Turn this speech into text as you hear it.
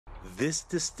This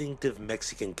distinctive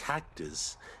Mexican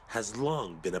cactus has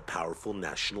long been a powerful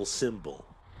national symbol.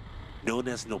 Known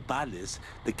as nopales,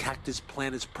 the cactus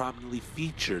plant is prominently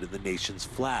featured in the nation's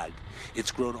flag. It's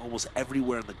grown almost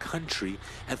everywhere in the country,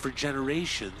 and for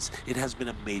generations, it has been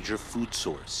a major food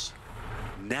source.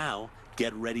 Now,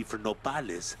 get ready for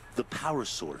nopales, the power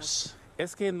source.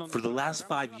 For the last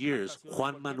 5 years,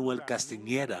 Juan Manuel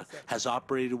Castañeda has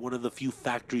operated one of the few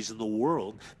factories in the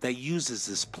world that uses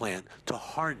this plant to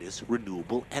harness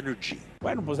renewable energy.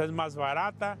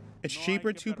 It's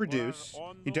cheaper to produce,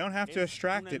 you don't have to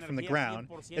extract it from the ground,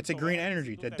 it's a green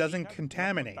energy that doesn't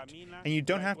contaminate, and you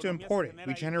don't have to import it,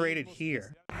 we generate it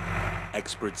here.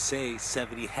 Experts say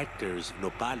 70 hectares of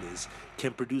nopales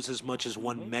can produce as much as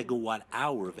 1 megawatt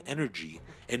hour of energy,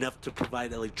 enough to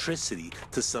provide electricity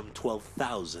to some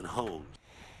 12,000 homes.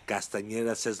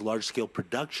 Castañeda says large-scale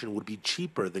production would be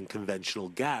cheaper than conventional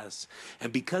gas,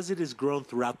 and because it is grown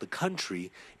throughout the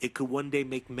country, it could one day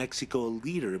make Mexico a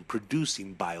leader in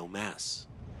producing biomass.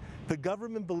 The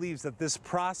government believes that this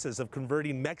process of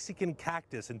converting Mexican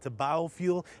cactus into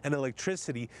biofuel and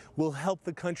electricity will help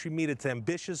the country meet its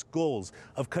ambitious goals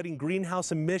of cutting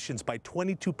greenhouse emissions by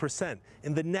 22%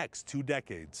 in the next 2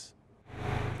 decades.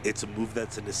 It's a move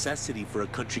that's a necessity for a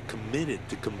country committed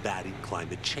to combating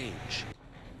climate change.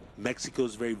 Mexico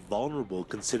is very vulnerable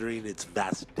considering its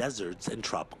vast deserts and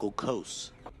tropical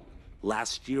coasts.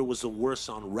 Last year was the worst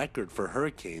on record for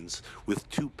hurricanes, with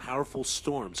 2 powerful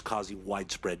storms causing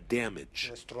widespread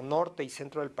damage. The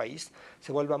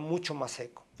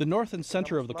north and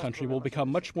center of the country will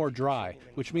become much more dry,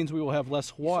 which means we will have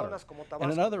less water.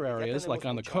 And in other areas, like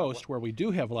on the coast, where we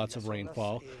do have lots of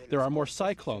rainfall, there are more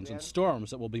cyclones and storms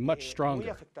that will be much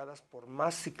stronger.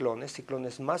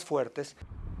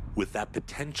 With that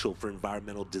potential for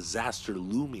environmental disaster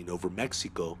looming over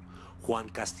Mexico,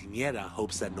 Juan Castañeda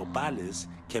hopes that nopales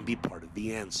can be part of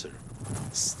the answer.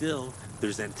 Still,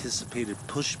 there's anticipated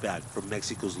pushback from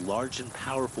Mexico's large and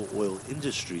powerful oil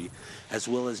industry, as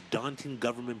well as daunting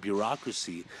government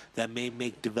bureaucracy that may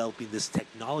make developing this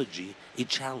technology a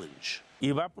challenge.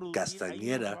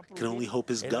 Castañeda can only hope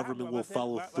his government will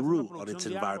follow through on its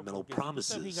environmental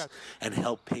promises and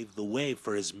help pave the way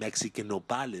for his Mexican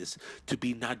nopales to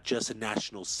be not just a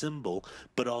national symbol,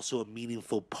 but also a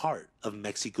meaningful part of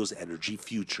Mexico's energy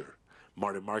future.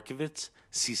 Martin Markovitz,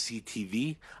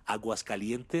 CCTV,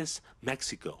 Aguascalientes,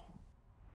 Mexico.